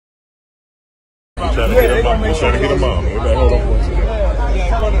Trying to get him on. Hold on for a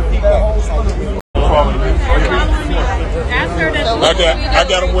second. I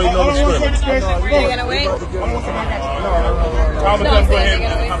got him waiting on the script. You're gonna wait?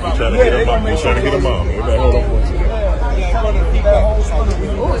 Trying to get him on. Hold on for a second.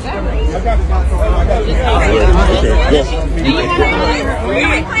 Oh, is that right?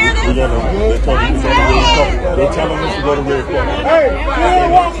 They're telling us to go to red carpet. Hey, clear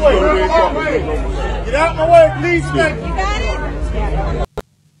the walkway. Get out my way, please. You got it?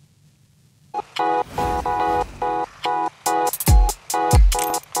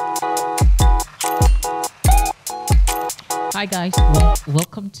 Hi guys,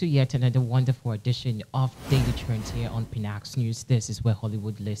 welcome to yet another wonderful edition of Daily Trends here on Pinax News. This is where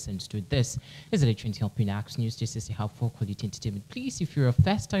Hollywood listens to. This is the Trends here on Pinax News. This is how for quality entertainment. Please, if you're a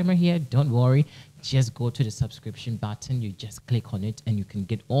first timer here, don't worry. Just go to the subscription button. You just click on it and you can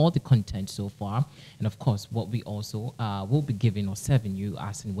get all the content so far. And of course, what we also will be giving or serving you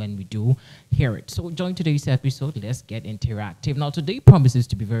as and when we do hear it. So join today's episode. Let's get interactive. Now, today promises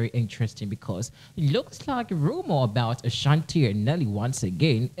to be very interesting because it looks like a rumor about Ashanti and Nelly once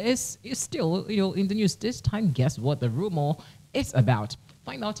again is still, in the news. This time, guess what the rumor is about?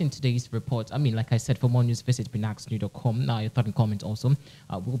 Find out in today's report. I mean, like I said, for more news, visit pinaxnews.com. Now, your thought and comments also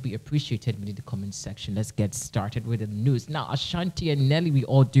will be appreciated within the comment section. Let's get started with the news. Now, Ashanti and Nelly, we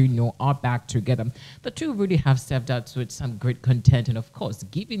all do know, are back together. The two really have served out with some great content. And, of course,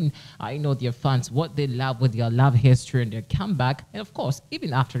 giving, their fans what they love with their love history and their comeback. And, of course,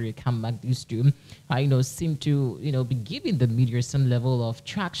 even after their comeback, these two, seem to, be giving the media some level of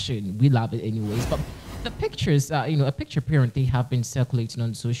traction. We love it anyways. But the pictures, a picture apparently have been circulating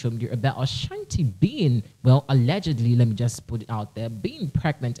on social media about Ashanti being, well, allegedly, let me just put it out there, being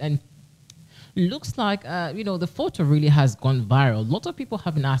pregnant. And looks like, the photo really has gone viral. A lot of people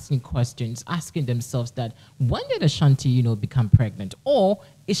have been asking questions, asking themselves that when did Ashanti, become pregnant? Or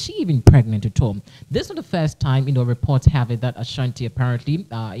is she even pregnant at all? This is the first time, reports have it that Ashanti apparently,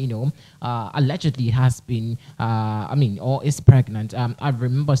 allegedly has been, or is pregnant. I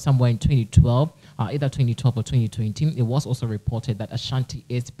remember somewhere in 2012, either 2012 or 2020, it was also reported that Ashanti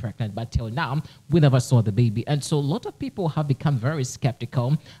is pregnant, but till now, we never saw the baby. And so a lot of people have become very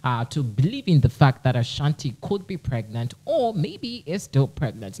skeptical to believe in the fact that Ashanti could be pregnant or maybe is still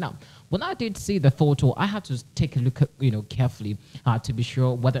pregnant. Now, when I did see the photo, I had to take a look at, carefully to be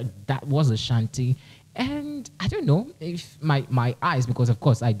sure whether that was Ashanti. And I don't know if my eyes, because of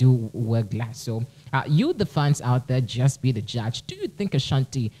course I do wear glass. So you, the fans out there, just be the judge. Do you think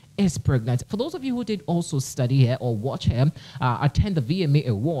Ashanti is pregnant? For those of you who did also study her or watch her attend the VMA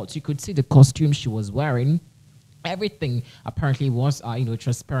Awards, you could see the costume she was wearing. Everything apparently was,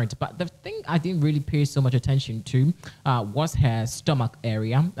 transparent. But the thing I didn't really pay so much attention to was her stomach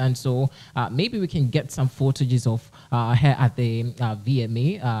area. And so maybe we can get some footages of her at the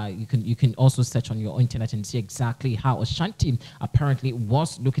VMA. You can also search on your internet and see exactly how Ashanti apparently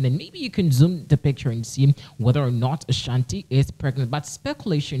was looking. And maybe you can zoom the picture and see whether or not Ashanti is pregnant. But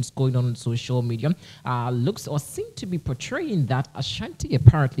speculations going on social media looks or seem to be portraying that Ashanti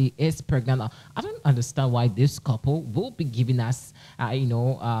apparently is pregnant. I don't understand why this couple will be giving us,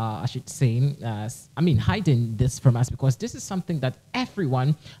 I should say, hiding this from us, because this is something that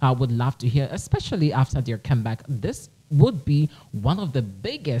everyone would love to hear, especially after their comeback. This would be one of the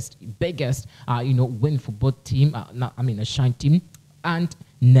biggest, win for both team, Ashanti and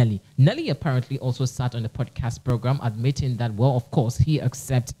Nelly. Nelly apparently also sat on the podcast program admitting that, well, of course, he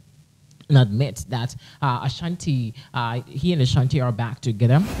accepts and admits that Ashanti, he and Ashanti are back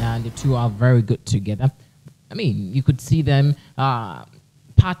together and the two are very good together. I mean, you could see them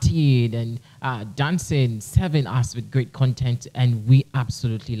partying and dancing, serving us with great content, and we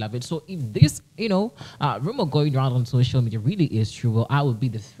absolutely love it. So if this, rumor going around on social media really is true, well, I will be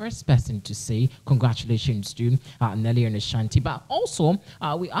the first person to say congratulations to Nelly and Ashanti. But also,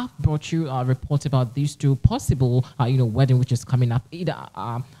 we have brought you a report about these two possible, wedding, which is coming up either,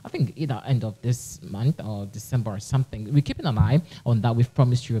 I think either end of this month or December or something. We're keeping an eye on that. We've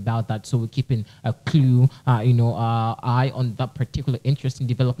promised you about that. So we're keeping a clue, eye on that particular interesting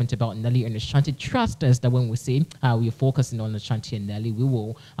development about Nelly and Ashanti. Trust us that when we say we're focusing on Ashanti and Nelly, we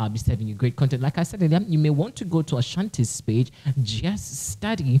will be serving you great content. Like I said earlier, you may want to go to Ashanti's page, just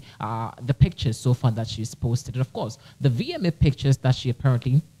study the pictures so far that she's posted. And of course, the VMA pictures that she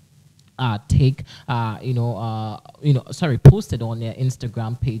apparently posted on their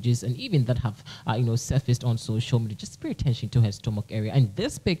Instagram pages, and even that have surfaced on social media. Just pay attention to her stomach area. And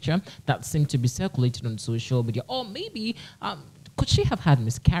this picture that seemed to be circulated on social media, or maybe could she have had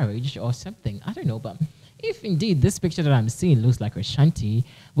miscarriage or something? I don't know, but if indeed this picture that I'm seeing looks like Ashanti,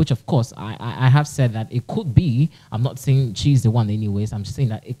 which of course I have said that it could be, I'm not saying she's the one anyways, I'm saying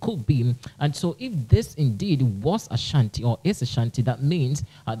that it could be. And so if this indeed was Ashanti or is Ashanti, that means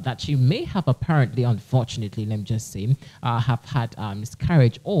that she may have apparently, unfortunately, let me just say, have had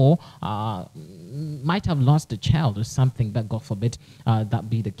miscarriage or might have lost a child or something, but God forbid that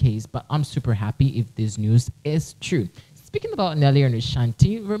be the case. But I'm super happy if this news is true. Speaking about Nelly and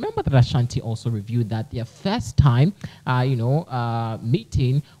Ashanti, remember that Ashanti also reviewed that their first time,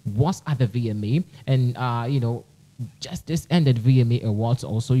 meeting was at the VMA, and just this ended VMA Awards.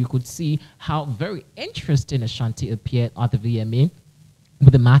 Also, you could see how very interesting Ashanti appeared at the VMA,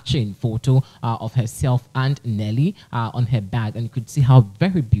 with a matching photo of herself and Nelly on her bag, and you could see how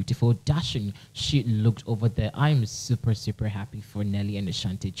very beautiful, dashing she looked over there. I am super, super happy for Nelly and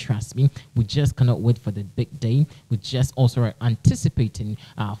Ashanti. Trust me, we just cannot wait for the big day. We just also are anticipating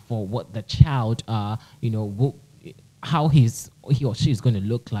for what the child, will, how he or she is going to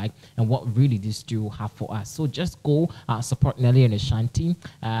look like, and what really these two have for us. So just go support Nelly and Ashanti.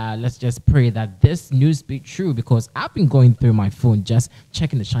 Let's just pray that this news be true, because I've been going through my phone just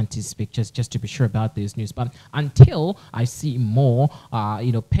checking Ashanti's pictures just to be sure about this news. But until I see more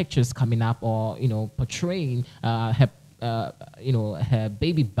pictures coming up, or portraying her her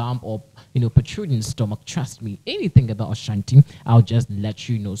baby bump or protruding stomach, trust me, anything about Ashanti, I'll just let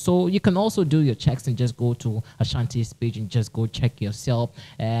you know. So you can also do your checks and just go to Ashanti's page and just go check yourself.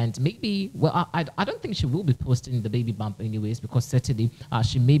 And maybe, well, I don't think she will be posting the baby bump anyways, because certainly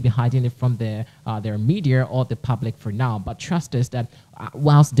she may be hiding it from their media or the public for now. But trust us that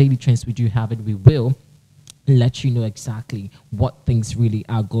whilst Daily Trends we do have it, we will let you know exactly what things really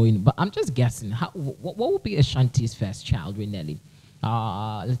are going. But I'm just guessing, what would be Ashanti's first child with Nelly?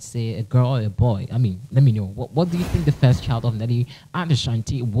 Let's say a girl or a boy. I mean, let me know. What do you think the first child of Nelly and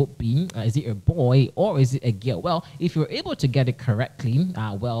Ashanti would be? Is it a boy or is it a girl? Well, if you're able to get it correctly,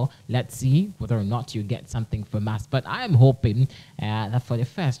 well, let's see whether or not you get something from us. But I am hoping that for the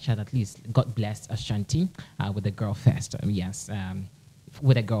first child, at least, God bless Ashanti with a girl first. Yes.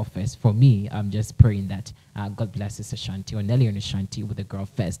 With a girl first. For me, I'm just praying that God blesses Ashanti, or Nelly and Ashanti with a girl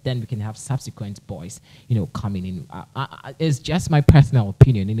first. Then we can have subsequent boys, coming in. It's just my personal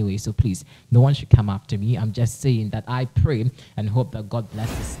opinion anyway, so please, no one should come after me. I'm just saying that I pray and hope that God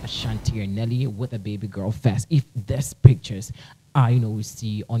blesses Ashanti and Nelly with a baby girl first. If these pictures, we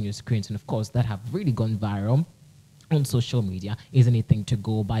see on your screens, and of course, that have really gone viral on social media, is anything to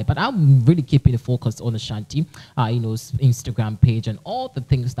go by. But I'm really keeping the focus on Ashanti, Instagram page, and all the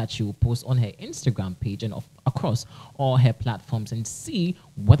things that she will post on her Instagram page and across all her platforms, and see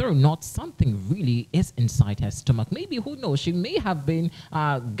whether or not something really is inside her stomach. Maybe, who knows, she may have been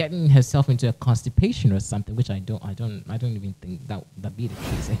getting herself into a constipation or something, which I don't even think that be the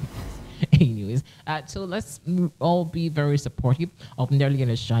case. Anyways, so let's all be very supportive of Nelly and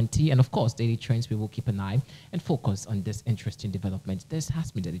Ashanti, and of course, Daily Trends, we will keep an eye and focus on this interesting development. This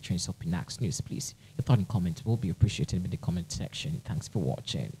has been Daily Trends of Pinax News. Please, your thought and comment will be appreciated in the comment section. Thanks for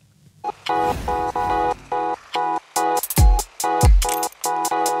watching.